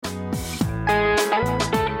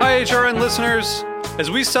HRN listeners.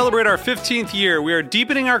 As we celebrate our 15th year, we are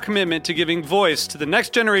deepening our commitment to giving voice to the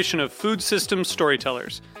next generation of food systems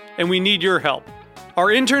storytellers, and we need your help. Our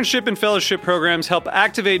internship and fellowship programs help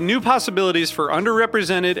activate new possibilities for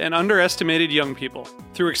underrepresented and underestimated young people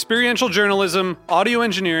through experiential journalism, audio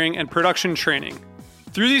engineering, and production training.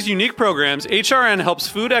 Through these unique programs, HRN helps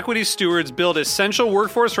food equity stewards build essential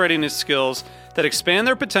workforce readiness skills that expand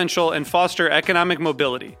their potential and foster economic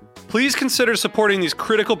mobility. Please consider supporting these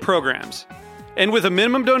critical programs. And with a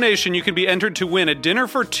minimum donation, you can be entered to win a dinner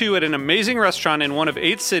for two at an amazing restaurant in one of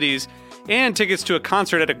 8 cities and tickets to a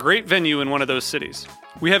concert at a great venue in one of those cities.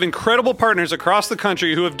 We have incredible partners across the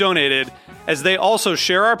country who have donated, as they also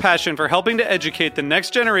share our passion for helping to educate the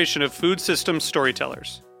next generation of food systems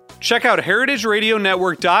storytellers. Check out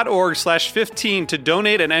heritageradionetwork.org/15 to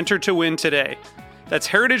donate and enter to win today. That's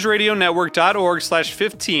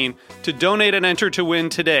heritageradionetwork.org/15 to donate and enter to win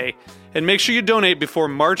today. And make sure you donate before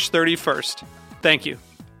March 31st. Thank you.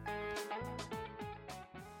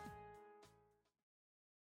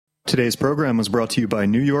 Today's program was brought to you by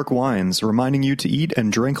New York Wines, reminding you to eat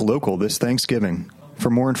and drink local this Thanksgiving. For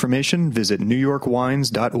more information, visit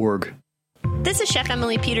newyorkwines.org. This is Chef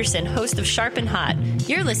Emily Peterson, host of Sharp and Hot.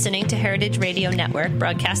 You're listening to Heritage Radio Network,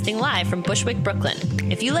 broadcasting live from Bushwick, Brooklyn.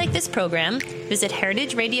 If you like this program, visit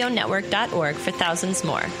heritageradionetwork.org for thousands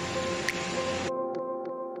more.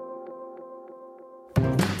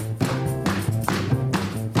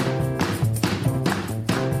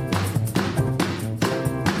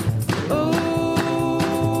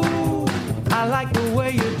 I like the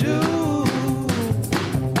way you do.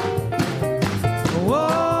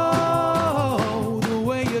 Whoa, the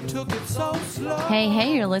way you took it so slow.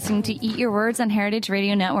 Hey, you're listening to Eat Your Words on Heritage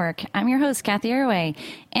Radio Network. I'm your host, Kathy Airway.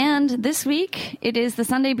 And this week, it is the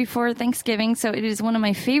Sunday before Thanksgiving, so it is one of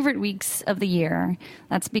my favorite weeks of the year.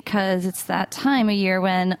 That's because it's that time of year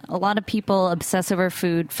when a lot of people obsess over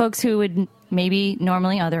food, folks who would maybe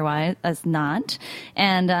normally otherwise as not.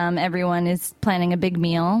 And everyone is planning a big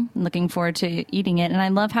meal and looking forward to eating it. And I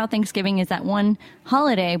love how Thanksgiving is that one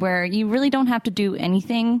holiday where you really don't have to do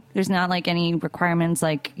anything. There's not like any requirements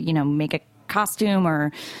like, make a costume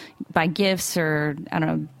or buy gifts or, I don't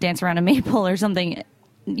know, dance around a maple or something.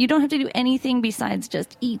 You don't have to do anything besides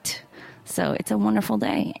just eat. So it's a wonderful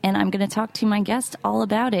day. And I'm going to talk to my guest all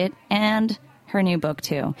about it and her new book,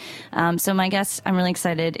 too. So my guest, I'm really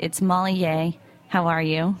excited. It's Molly Yeh. How are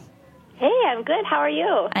you? Hey, I'm good. How are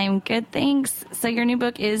you? I'm good, thanks. So your new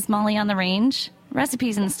book is Molly on the Range,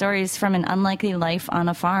 Recipes and Stories from an Unlikely Life on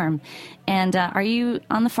a Farm. And are you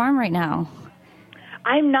on the farm right now?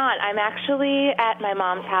 I'm not. I'm actually at my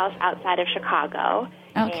mom's house outside of Chicago.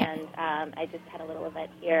 Okay. And I just had a little event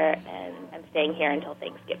here, and I'm staying here until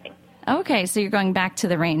Thanksgiving. Okay, so you're going back to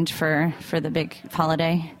the range for the big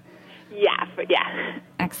holiday? Yeah.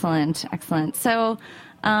 Excellent. So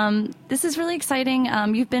this is really exciting.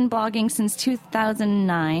 You've been blogging since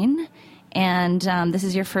 2009, and this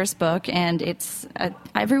is your first book, and it's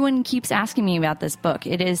everyone keeps asking me about this book.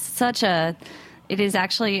 It is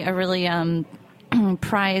actually a really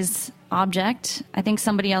prize object. I think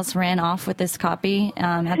somebody else ran off with this copy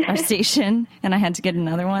at our station, and I had to get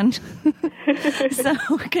another one. So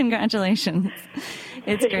congratulations.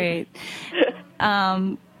 It's great.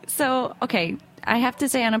 So, okay, I have to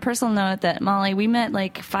say on a personal note that, Molly, we met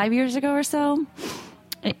like 5 years ago or so.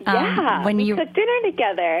 When we took dinner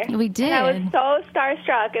together. We did. And I was so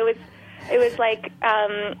starstruck. It was like, it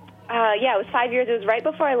was 5 years. It was right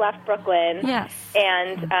before I left Brooklyn. Yes.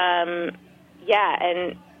 And, and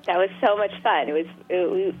that was so much fun.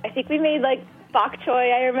 I think we made like bok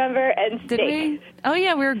choy, I remember, and steak. Did we? Oh,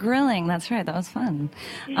 yeah, we were grilling. That's right. That was fun.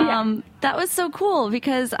 Yeah. That was so cool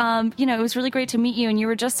because, it was really great to meet you, and you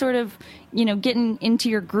were just sort of, getting into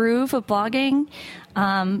your groove of blogging.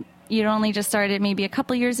 You'd only just started maybe a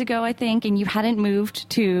couple years ago, I think, and you hadn't moved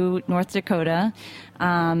to North Dakota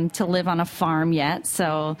to live on a farm yet.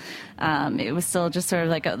 So it was still just sort of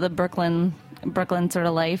like the Brooklyn sort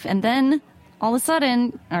of life. And then all of a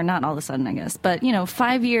sudden, or not all of a sudden, I guess, but,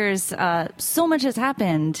 5 years, so much has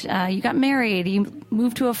happened. You got married, you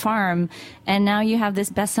moved to a farm, and now you have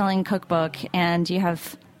this best-selling cookbook, and you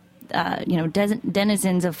have,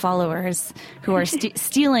 denizens of followers who are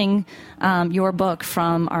stealing your book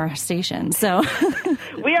from our station. So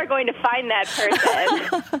we are going to find that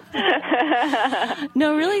person.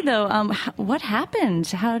 No, really, though, what happened?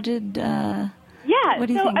 How did... What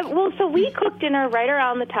do you think? So we cooked dinner right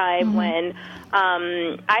around the time when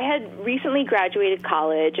I had recently graduated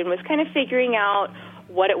college and was kind of figuring out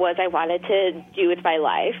what it was I wanted to do with my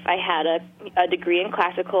life. I had a degree in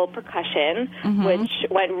classical percussion, which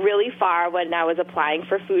went really far when I was applying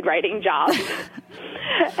for food writing jobs.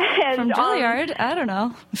 And, From Juilliard? I don't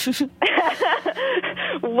know.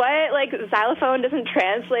 What? Like, xylophone doesn't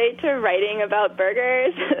translate to writing about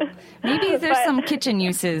burgers? Maybe there's some kitchen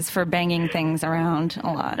uses for banging things around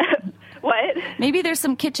a lot. What? Maybe there's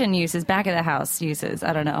some kitchen uses, back of the house uses.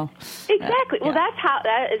 I don't know. Exactly. Well, Yeah.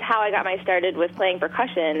 that is how I got my started with playing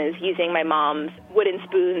percussion, is using my mom's wooden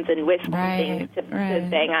spoons and whisks and things to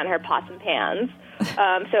bang on her pots and pans.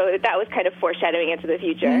 So that was kind of foreshadowing into the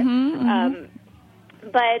future.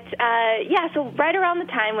 So right around the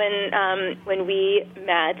time when we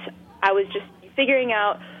met, I was just figuring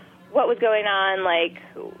out what was going on. Like,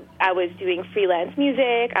 I was doing freelance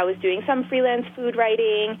music, I was doing some freelance food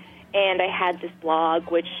writing, and I had this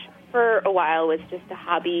blog, which for a while was just a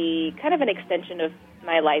hobby, kind of an extension of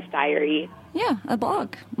my life diary. Yeah, a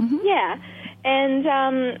blog. Mm-hmm. Yeah, and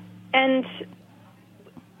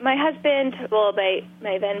my husband, well,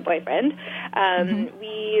 my then boyfriend,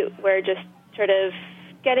 we were just sort of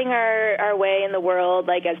getting our way in the world,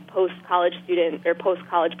 like as post-college student or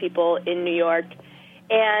post-college people in New York.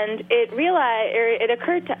 And it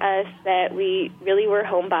occurred to us that we really were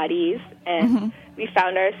homebodies, and we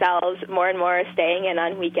found ourselves more and more staying in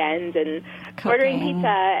on weekends and ordering pizza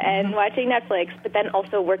and watching Netflix, but then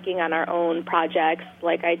also working on our own projects.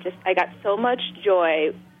 Like, I got so much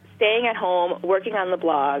joy staying at home, working on the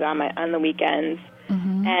blog on the weekends,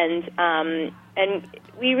 and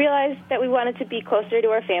we realized that we wanted to be closer to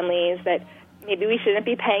our families, that maybe we shouldn't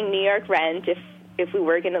be paying New York rent if we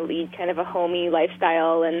were going to lead kind of a homey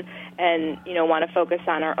lifestyle and want to focus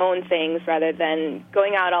on our own things rather than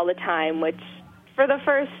going out all the time, which for the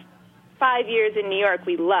first 5 years in New York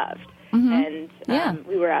we loved. And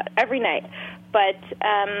we were out every night. But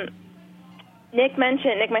Nick,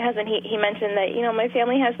 my husband, he mentioned that, my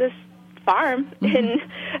family has this farm in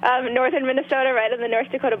northern Minnesota, right on the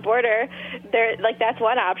North Dakota border. That's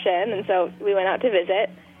one option. And so we went out to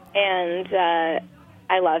visit, and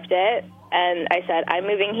I loved it. And I said, I'm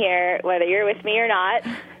moving here whether you're with me or not.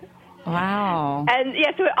 Wow. And,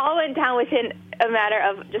 so it all went down within a matter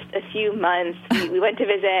of just a few months. We went to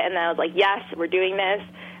visit, and I was like, yes, we're doing this.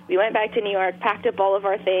 We went back to New York, packed up all of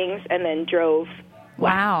our things, and then drove.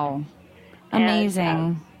 Wow. Amazing.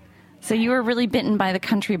 And, so you were really bitten by the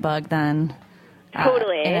country bug then.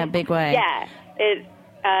 Totally. In a big way. Yeah.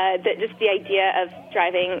 Just the idea of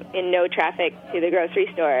driving in no traffic to the grocery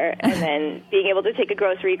store and then being able to take a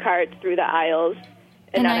grocery cart through the aisles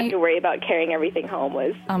and not have to worry about carrying everything home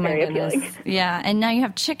was very appealing. Yeah, and now you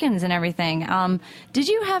have chickens and everything. Did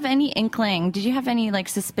you have any inkling, did you have any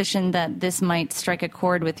suspicion that this might strike a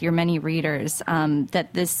chord with your many readers, that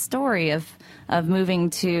this story of moving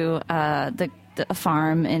to a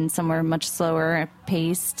farm in somewhere much slower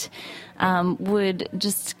paced would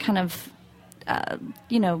just kind of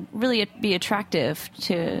really be attractive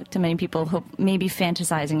to many people who may be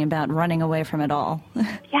fantasizing about running away from it all?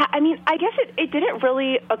 Yeah, I guess it didn't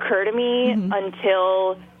really occur to me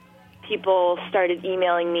until people started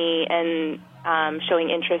emailing me and showing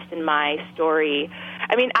interest in my story.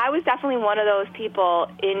 I was definitely one of those people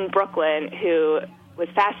in Brooklyn who was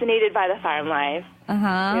fascinated by the farm life, who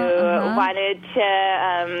wanted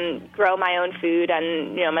to grow my own food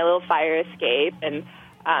on my little fire escape,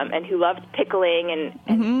 and who loved pickling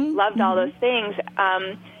and loved all those things.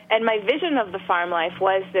 And my vision of the farm life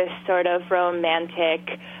was this sort of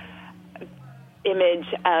romantic image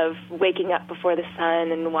of waking up before the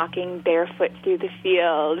sun and walking barefoot through the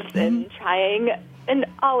fields and trying an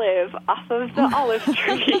olive off of the olive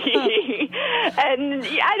tree. And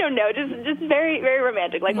I don't know, just very, very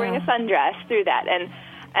romantic, like wearing a sundress through that.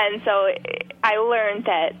 And so I learned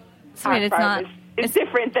that our farm is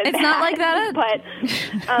different than that. It's not like that? But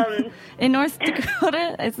in North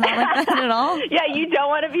Dakota, it's not like that at all? Yeah, you don't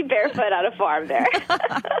want to be barefoot on a farm there.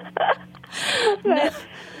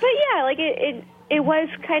 But yeah, it was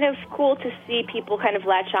kind of cool to see people kind of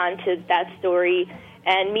latch on to that story.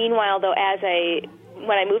 And meanwhile, though,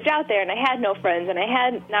 when I moved out there and I had no friends and I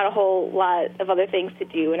had not a whole lot of other things to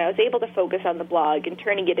do, and I was able to focus on the blog and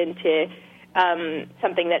turning it into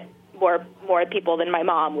something that more people than my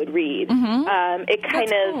mom would read. It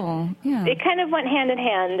kind of went hand in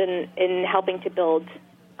hand in helping to build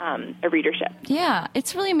a readership. Yeah,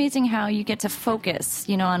 it's really amazing how you get to focus,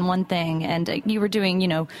 on one thing. And you were doing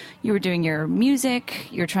your music,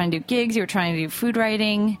 you were trying to do gigs, you were trying to do food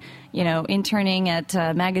writing, interning at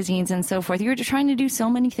magazines and so forth. You were trying to do so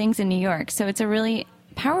many things in New York. So it's a really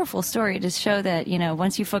powerful story to show that,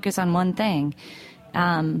 once you focus on one thing,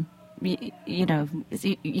 you know,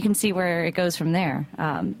 you can see where it goes from there.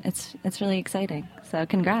 It's really exciting. So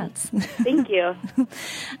congrats. Thank you.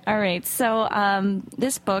 All right. So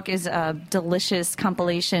this book is a delicious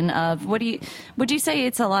compilation of would you say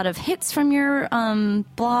it's a lot of hits from your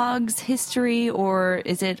blogs, history, or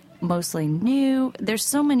is it mostly new? There's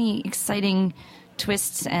so many exciting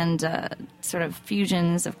twists and sort of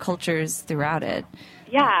fusions of cultures throughout it.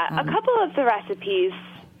 Yeah, a couple of the recipes,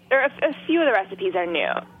 or a few of the recipes are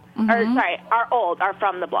new. Or, sorry, are old, are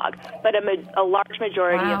from the blog. But a large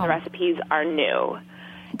majority of the recipes are new.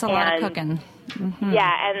 It's a lot of cooking.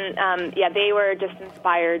 Yeah, and they were just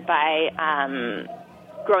inspired by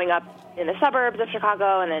growing up in the suburbs of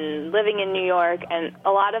Chicago and then living in New York. And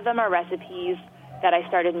a lot of them are recipes that I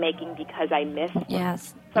started making because I missed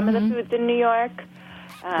some of the foods in New York.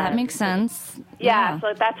 That makes sense. Yeah,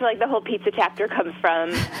 so that's where, like, the whole pizza chapter comes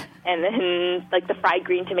from. And then, like, the fried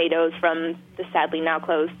green tomatoes from the sadly now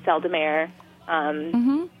closed Sel de Mer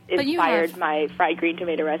inspired my fried green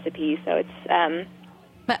tomato recipe. So it's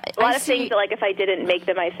but a lot of things that, like, if I didn't make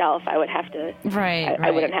them myself, I would have to.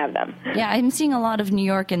 I wouldn't have them. Yeah, I'm seeing a lot of New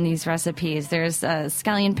York in these recipes. There's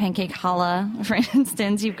scallion pancake challah, for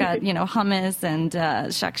instance. You've got, hummus and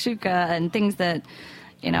shakshuka and things that,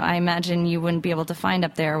 I imagine you wouldn't be able to find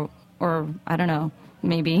up there, or I don't know,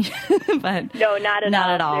 maybe. But no, not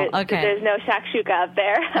at all. Okay. There's no shakshuka up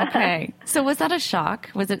there. Okay. So was that a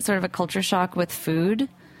shock? Was it sort of a culture shock with food?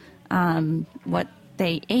 What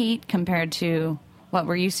they ate compared to what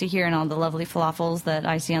we're used to here and all the lovely falafels that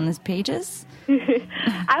I see on these pages?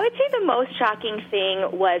 I would say the most shocking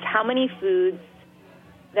thing was how many foods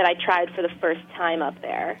that I tried for the first time up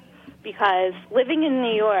there. Because living in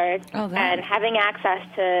New York and having access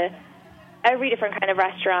to every different kind of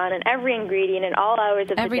restaurant and every ingredient and all hours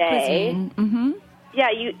of every the day. Cuisine. Yeah,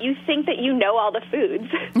 you think that you know all the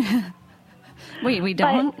foods. Wait, we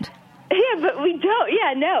don't? But we don't.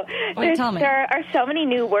 Yeah, no. Wait, tell me. There are so many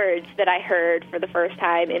new words that I heard for the first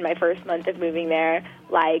time in my first month of moving there,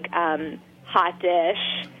 like hot dish,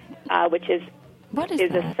 which is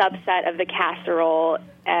a subset of the casserole.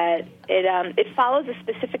 It follows a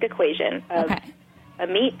specific equation of a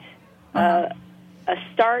meat, a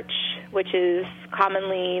starch, which is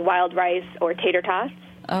commonly wild rice or tater tots,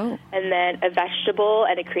 and then a vegetable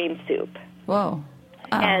and a cream soup. Whoa.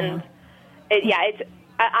 And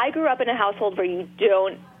I grew up in a household where you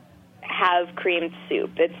don't have creamed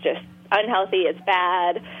soup. It's just unhealthy. It's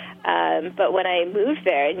bad. But when I moved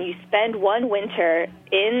there and you spend one winter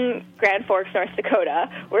in Grand Forks, North Dakota,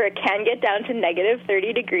 where it can get down to negative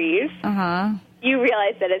 30 degrees, you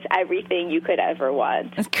realize that it's everything you could ever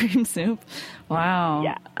want. It's cream soup. Wow.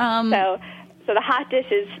 Yeah. So the hot dish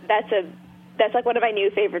that's like one of my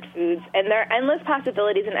new favorite foods, and there are endless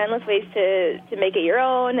possibilities and endless ways to make it your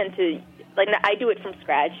own, and like I do it from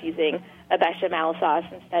scratch using a bechamel sauce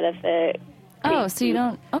instead of the. Oh, so you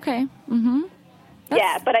don't? Okay.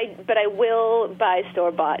 Yeah, but I will buy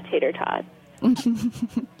store-bought tater tots.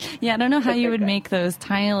 Yeah, I don't know how you would make those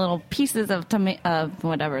tiny little pieces of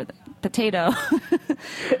potato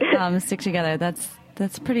stick together.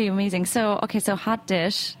 That's pretty amazing. So hot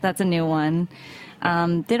dish, that's a new one.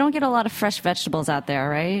 They don't get a lot of fresh vegetables out there,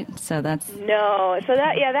 right? So that's no. So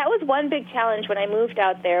that was one big challenge when I moved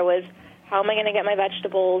out there was how am I going to get my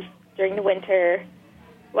vegetables during the winter?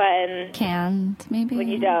 When canned, maybe when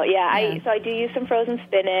you don't, I do use some frozen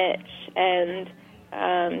spinach, and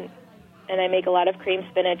I make a lot of cream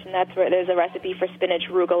spinach, and that's where there's a recipe for spinach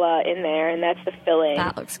arugula in there, and that's the filling.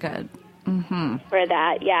 That looks good. For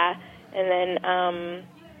that, yeah, and then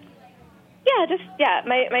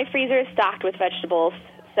my freezer is stocked with vegetables,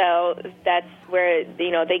 so that's where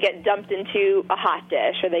they get dumped into a hot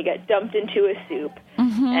dish or they get dumped into a soup,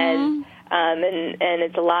 and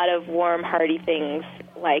it's a lot of warm, hearty things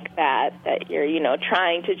like that you're,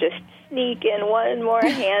 trying to just sneak in one more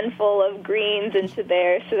handful of greens into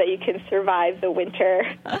there so that you can survive the winter.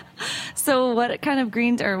 So what kind of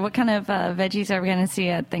greens or what kind of veggies are we going to see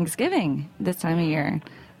at Thanksgiving this time of year?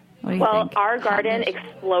 What do you think? Our garden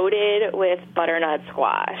exploded with butternut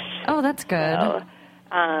squash. Oh, that's good.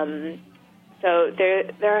 So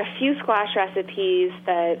there are a few squash recipes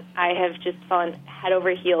that I have just fallen head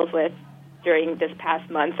over heels with during this past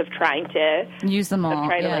month of trying to use them all.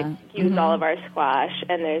 To use all of our squash.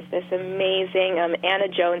 And there's this amazing Anna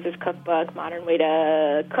Jones's cookbook, Modern Way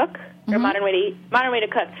to Cook, or Modern Way to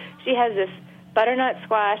Cook. She has this butternut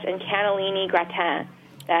squash and cannellini gratin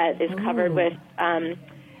that is covered with.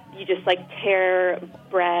 You just tear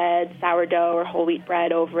bread, sourdough, or whole wheat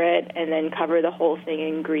bread over it, and then cover the whole thing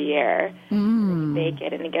in Gruyere. And bake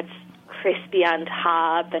it, and it gets crispy on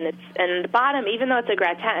top, and the bottom, even though it's a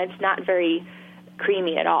gratin, it's not very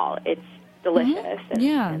creamy at all. It's delicious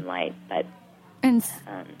and light, but. And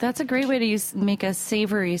that's a great way to make a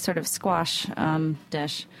savory sort of squash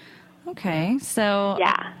dish. Okay, so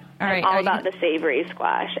yeah, all right, I'm all about the savory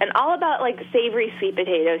squash and all about like savory sweet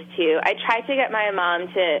potatoes too. I tried to get my mom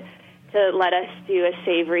to let us do a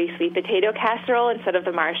savory sweet potato casserole instead of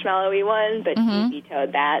the marshmallowy one, but she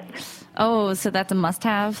vetoed that. Oh, so that's a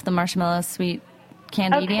must-have, the marshmallow sweet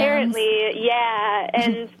candied yams? Apparently, yeah,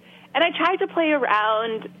 and I tried to play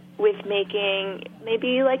around with making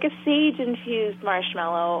maybe like a sage-infused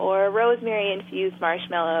marshmallow or a rosemary-infused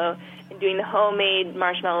marshmallow and doing the homemade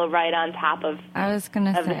marshmallow right on top of I was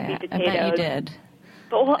going to say, I bet you did.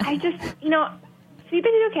 But, well, I just, sweet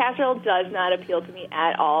potato casserole does not appeal to me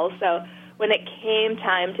at all. So when it came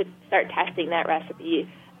time to start testing that recipe,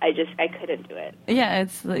 I couldn't do it. Yeah,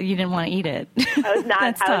 you didn't want to eat it. I was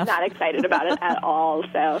not excited about it at all.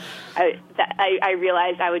 So I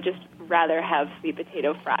realized I would just rather have sweet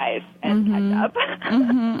potato fries and ketchup.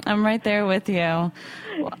 I'm right there with you. All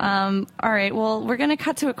right, well, we're going to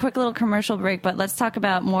cut to a quick little commercial break, but let's talk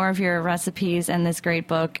about more of your recipes and this great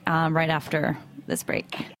book right after this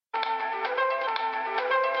break.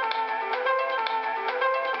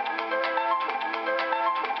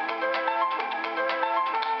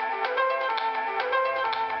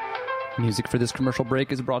 Music for this commercial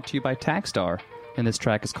break is brought to you by Takstar, and this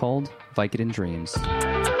track is called Vicodin Dreams.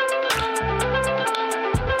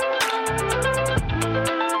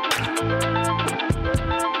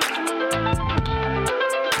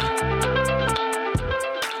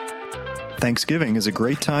 Thanksgiving is a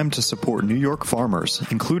great time to support New York farmers,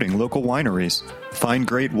 including local wineries. Find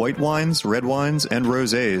great white wines, red wines, and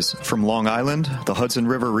rosés from Long Island, the Hudson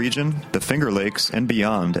River region, the Finger Lakes, and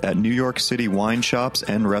beyond at New York City wine shops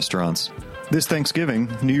and restaurants. This Thanksgiving,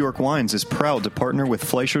 New York Wines is proud to partner with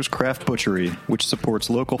Fleischer's Craft Butchery, which supports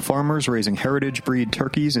local farmers raising heritage breed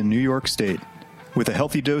turkeys in New York State. With a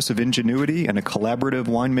healthy dose of ingenuity and a collaborative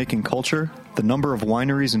winemaking culture, the number of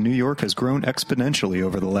wineries in New York has grown exponentially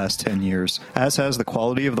over the last 10 years, as has the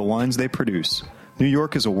quality of the wines they produce. New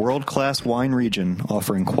York is a world-class wine region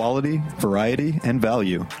offering quality, variety, and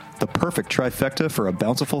value, the perfect trifecta for a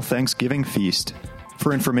bountiful Thanksgiving feast.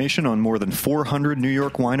 For information on more than 400 New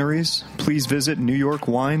York wineries, please visit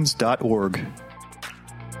newyorkwines.org.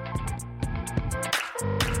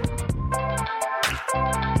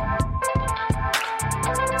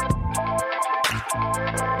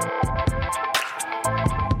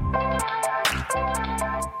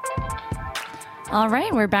 All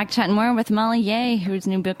right, we're back chatting more with Molly Yeh, whose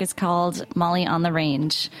new book is called Molly on the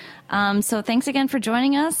Range. So thanks again for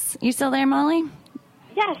joining us. You still there, Molly?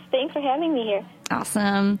 Yes, thanks for having me here.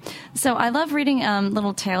 Awesome. So I love reading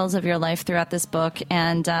little tales of your life throughout this book,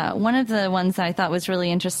 and one of the ones that I thought was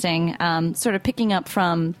really interesting, sort of picking up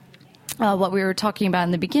from what we were talking about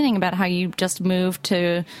in the beginning about how you just moved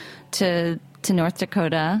to North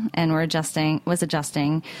Dakota and was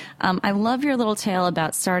adjusting. I love your little tale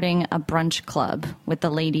about starting a brunch club with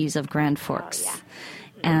the ladies of Grand Forks. Oh, yeah.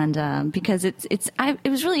 And because it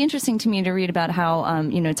was really interesting to me to read about how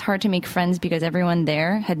it's hard to make friends because everyone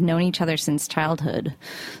there had known each other since childhood.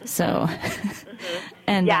 So,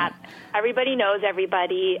 and everybody knows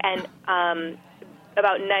everybody, and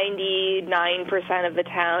about 99% of the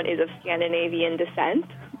town is of Scandinavian descent.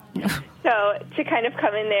 So to kind of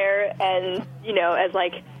come in there and, as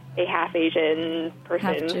like a half Asian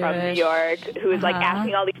person from New York who is like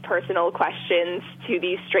asking all these personal questions to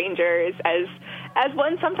these strangers as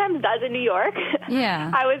one sometimes does in New York.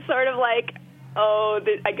 Yeah. I was sort of like,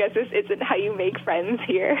 I guess this isn't how you make friends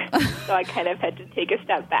here. So I kind of had to take a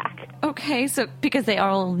step back. Okay, so because they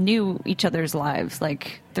all knew each other's lives,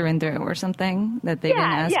 like through and through or something that they didn't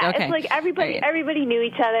ask? Yeah, okay. It's like everybody knew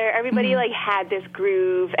each other. Everybody like had this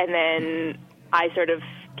groove, and then I sort of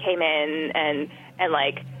came in and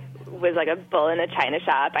like was like a bull in a china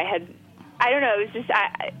shop. I don't know. It was just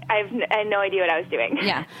I had no idea what I was doing.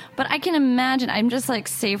 Yeah, but I can imagine. I'm just like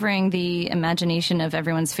savoring the imagination of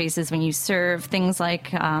everyone's faces when you serve things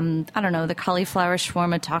like I don't know, the cauliflower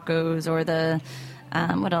shawarma tacos or the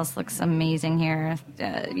what else looks amazing here?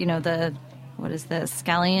 What is the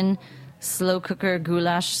scallion slow cooker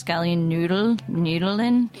goulash scallion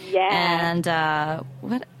noodling? Yeah,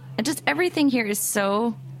 and just everything here is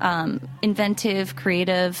so inventive,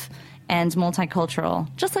 creative, and multicultural,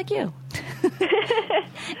 just like you.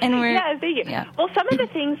 And thank you. Yeah. Well, some of the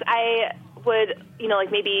things I would,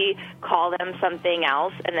 like maybe call them something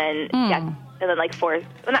else, and then like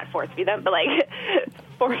not force feed them, but like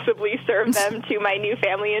forcibly serve them to my new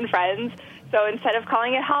family and friends. So instead of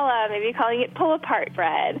calling it challah, maybe calling it pull-apart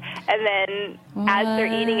bread. And then as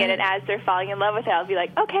they're eating it and as they're falling in love with it, I'll be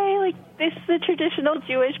like, okay, like this is a traditional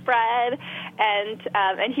Jewish bread, and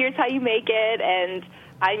here's how you make it. And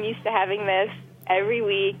I'm used to having this every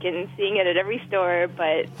week and seeing it at every store,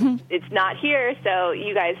 but it's not here, so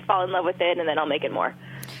you guys fall in love with it, and then I'll make it more.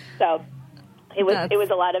 So it was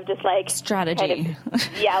a lot of just like strategy.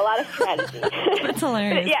 A lot of strategy. That's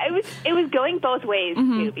hilarious. Yeah, it was going both ways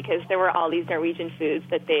too, because there were all these Norwegian foods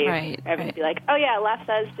that they would be like, oh yeah,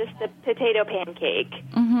 lefse is just a potato pancake,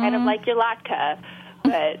 kind of like your latke,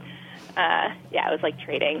 but it was like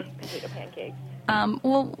trading potato pancakes.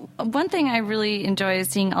 Well, one thing I really enjoy is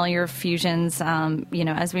seeing all your fusions.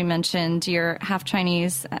 As we mentioned, you're half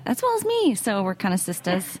Chinese as well as me, so we're kind of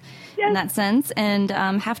sisters in that sense, and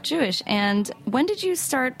half Jewish. And when did you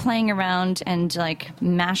start playing around and like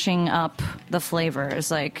mashing up the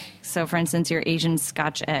flavors? Like, so for instance, your Asian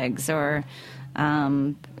Scotch eggs, or you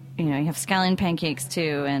have scallion pancakes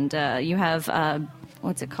too, and you have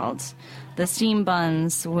what's it called? The steam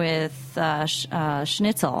buns with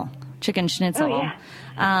schnitzel. Chicken schnitzel. Oh,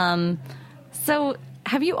 yeah. So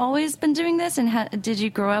have you always been doing this? And did you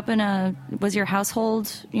grow up was your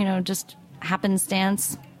household, just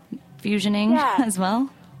happenstance fusioning as well?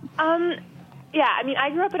 Yeah, I mean, I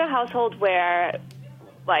grew up in a household where,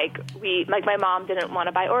 like my mom didn't want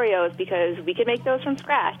to buy Oreos because we could make those from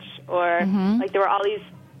scratch. Or, like, there were all these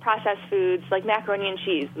processed foods, like macaroni and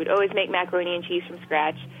cheese. We'd always make macaroni and cheese from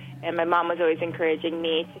scratch. And my mom was always encouraging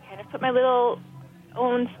me to kind of put my little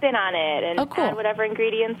own spin on it and add whatever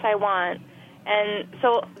ingredients I want. And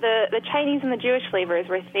so the Chinese and the Jewish flavors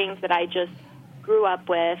were things that I just grew up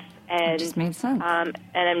with, and it just made sense. And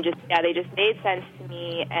they just made sense to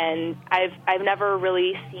me. And I've never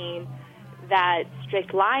really seen that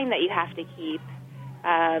strict line that you have to keep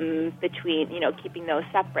between keeping those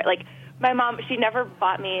separate. Like my mom, she never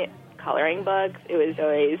bought me coloring books. It was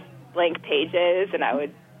always blank pages, and I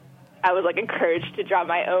was like encouraged to draw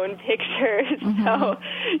my own pictures.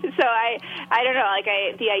 So I don't know, like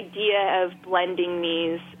the idea of blending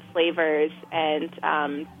these flavors and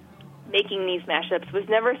making these mashups was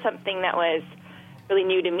never something that was really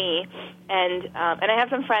new to me. And I have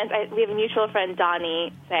some friends. We have a mutual friend,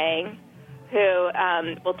 Donnie Sang, who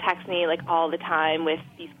will text me like all the time with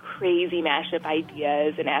these crazy mashup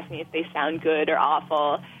ideas and ask me if they sound good or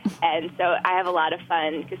awful. And so I have a lot of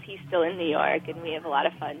fun because he's still in New York, and we have a lot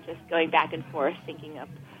of fun just going back and forth thinking up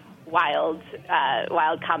wild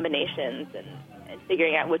combinations and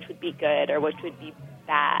figuring out which would be good or which would be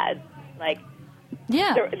bad. Like,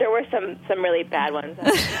 there were some really bad ones.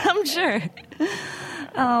 I'm sure.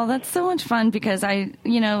 Oh, that's so much fun because I,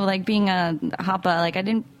 like being a Hapa, like I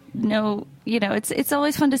didn't know, it's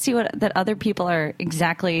always fun to see that other people are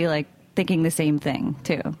exactly like thinking the same thing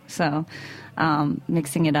too. So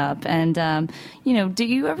mixing it up. And, do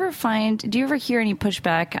you ever hear any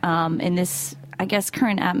pushback in this, I guess,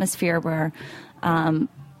 current atmosphere where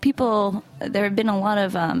there have been a lot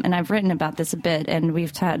of, and I've written about this a bit, and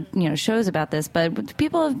we've had, shows about this, but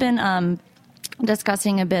people have been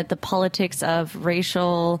discussing a bit the politics of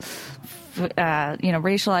racialized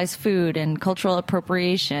food and cultural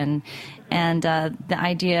appropriation, and the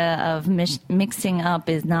idea of mixing up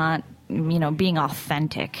is not, being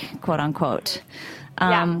authentic, quote unquote.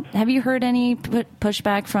 Have you heard any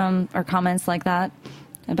pushback from or comments like that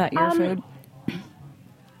about your food?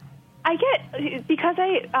 I get, because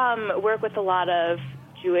I work with a lot of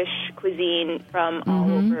Jewish cuisine from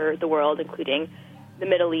all over the world, including the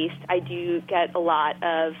Middle East, I do get a lot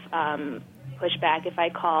of pushback if I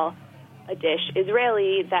call a dish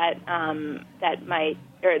Israeli that might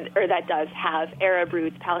or that does have Arab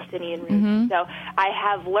roots, Palestinian roots. So I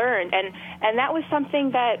have learned, and that was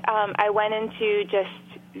something that I went into just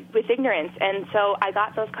with ignorance, and so I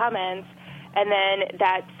got those comments, and then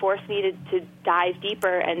that forced me to dive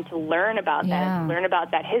deeper and to learn about that, learn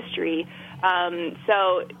about that history.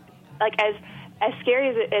 So, like as scary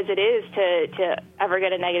as it is to ever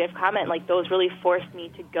get a negative comment, like those really forced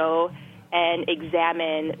me to go and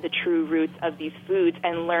examine the true roots of these foods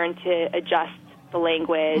and learn to adjust the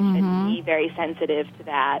language and be very sensitive to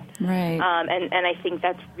that. Right. And I think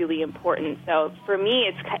that's really important. So for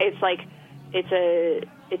me, it's like it's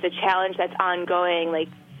a challenge that's ongoing, like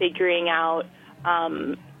figuring out,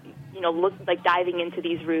 diving into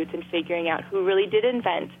these roots and figuring out who really did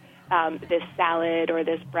invent this salad or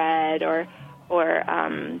this bread or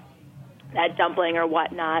that dumpling or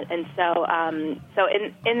whatnot. And so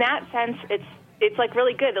in that sense, it's like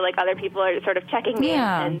really good that like other people are sort of checking me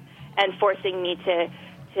and forcing me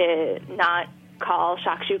to not call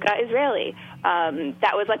shakshuka Israeli.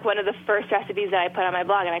 That was like one of the first recipes that I put on my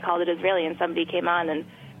blog, and I called it Israeli, and somebody came on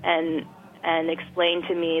and explained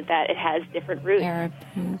to me that it has different roots. Arab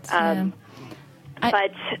roots,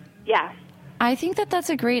 But, yeah. I think that that's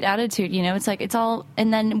a great attitude. You know, it's like it's all,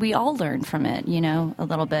 and then we all learn from it, you know, a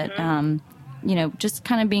little bit. You know, just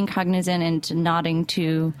kind of being cognizant and nodding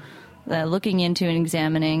to, looking into and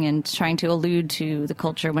examining and trying to allude to the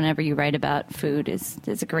culture whenever you write about food is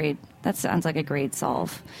a great, that sounds like a great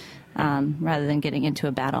solve. Rather than getting into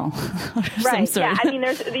a battle. Right. Some Yeah. sort. I mean,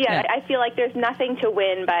 I feel like there's nothing to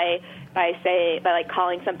win by like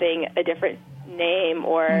calling something a different name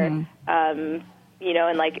or, you know,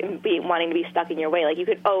 and like wanting to be stuck in your way. Like you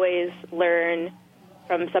could always learn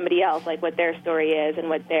from somebody else, like what their story is and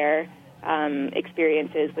what their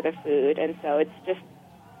experience is with a food. And so it's just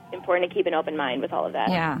important to keep an open mind with all of that.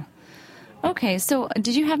 Yeah. Okay. So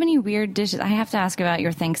did you have any weird dishes? I have to ask about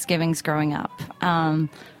your Thanksgivings growing up.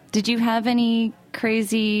 Did you have any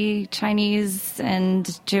crazy Chinese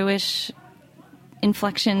and Jewish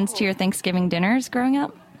inflections to your Thanksgiving dinners growing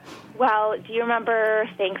up? Well, do you remember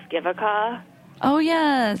Thanksgiving? Oh,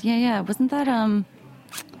 yeah. Yeah. Wasn't that,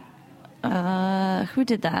 who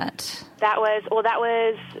did that? That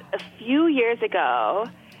was a few years ago.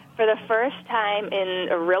 For the first time in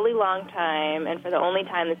a really long time, and for the only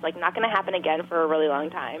time that's like not going to happen again for a really long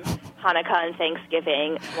time, Hanukkah and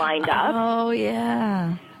Thanksgiving lined up. Oh,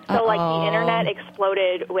 yeah. So, like, the internet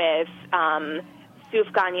exploded with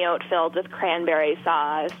sufganiyot filled with cranberry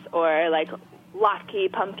sauce, or, like,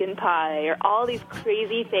 latke pumpkin pie, or all these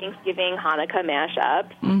crazy Thanksgiving Hanukkah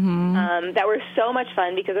mashups that were so much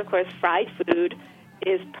fun because, of course, fried food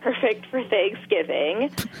is perfect for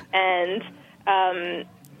Thanksgiving. And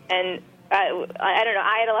I don't know,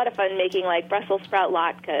 I had a lot of fun making, like, Brussels sprout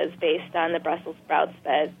latkes based on the Brussels sprouts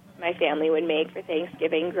that my family would make for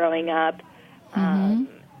Thanksgiving growing up.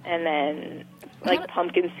 And then, like,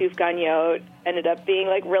 pumpkin sufganiyot ended up being,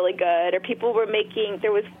 like, really good. Or people were making,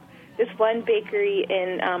 there was this one bakery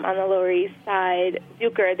in on the Lower East Side,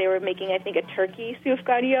 Zucker, they were making, I think, a turkey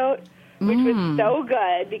sufganiyot, which was so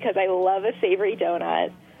good because I love a savory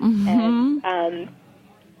donut. And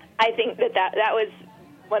I think that was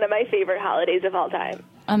one of my favorite holidays of all time.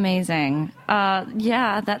 Amazing.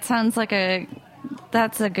 Yeah, that sounds like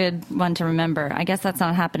that's a good one to remember. I guess that's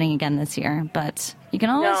not happening again this year, but you can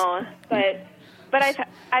always... No, but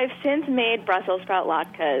I've since made Brussels sprout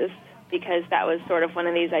latkes because that was sort of one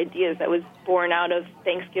of these ideas that was born out of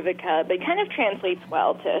Thanksgiving, but it kind of translates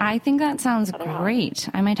well to... I think that sounds great.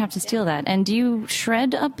 I might have to steal that. And do you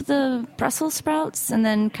shred up the Brussels sprouts and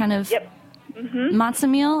then kind of matzo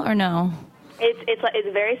meal, or no? It's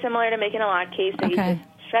very similar to making a latke, so you just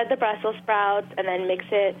shred the Brussels sprouts and then mix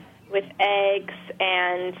it with eggs,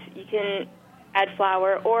 and you can add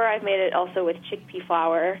flour, or I've made it also with chickpea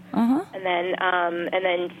flour, and then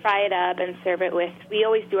fry it up and serve it with. We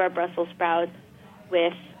always do our Brussels sprouts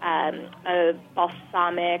with a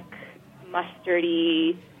balsamic,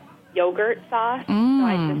 mustardy yogurt sauce.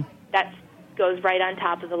 So that goes right on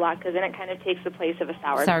top of the latkes, and it kind of takes the place of a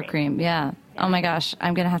sour cream. Yeah. Oh my gosh,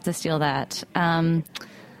 I'm gonna have to steal that.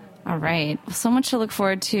 All right. So much to look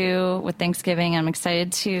forward to with Thanksgiving. I'm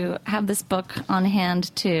excited to have this book on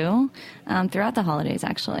hand, too, throughout the holidays,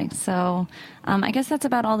 actually. So I guess that's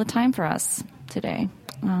about all the time for us today.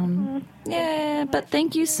 Yeah, but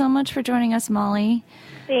thank you so much for joining us, Molly.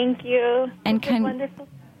 Thank you. And it was wonderful.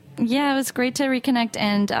 Yeah, it was great to reconnect,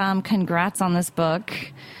 and congrats on this book.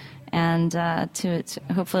 And to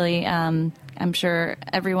hopefully, I'm sure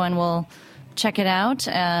everyone will check it out.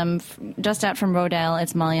 Just out from Rodale,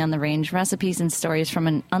 it's Molly on the Range, recipes and stories from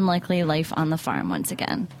an unlikely life on the farm once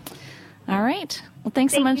again. All right. Well,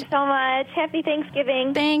 thanks so much. Thank you so much. Happy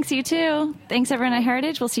Thanksgiving. Thanks, you too. Thanks, everyone at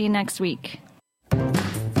Heritage. We'll see you next week.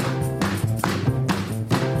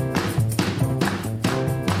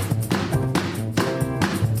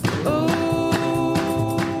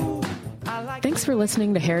 Thanks for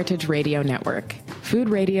listening to Heritage Radio Network, food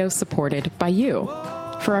radio supported by you.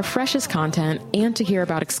 For our freshest content and to hear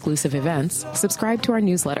about exclusive events, subscribe to our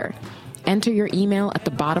newsletter. Enter your email at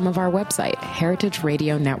the bottom of our website,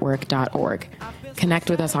 heritageradionetwork.org.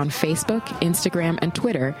 Connect with us on Facebook, Instagram, and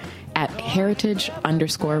Twitter at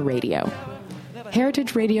heritage_radio.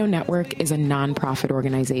 Heritage Radio Network is a nonprofit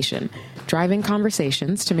organization driving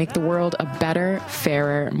conversations to make the world a better,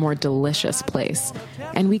 fairer, more delicious place.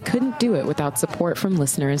 And we couldn't do it without support from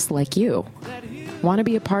listeners like you. Want to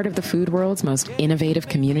be a part of the food world's most innovative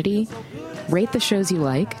community? Rate the shows you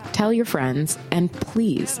like, tell your friends, and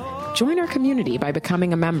please join our community by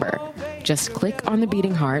becoming a member. Just click on the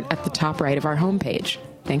beating heart at the top right of our homepage.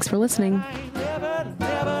 Thanks for listening.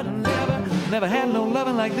 Never Never had no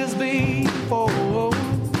loving like this before.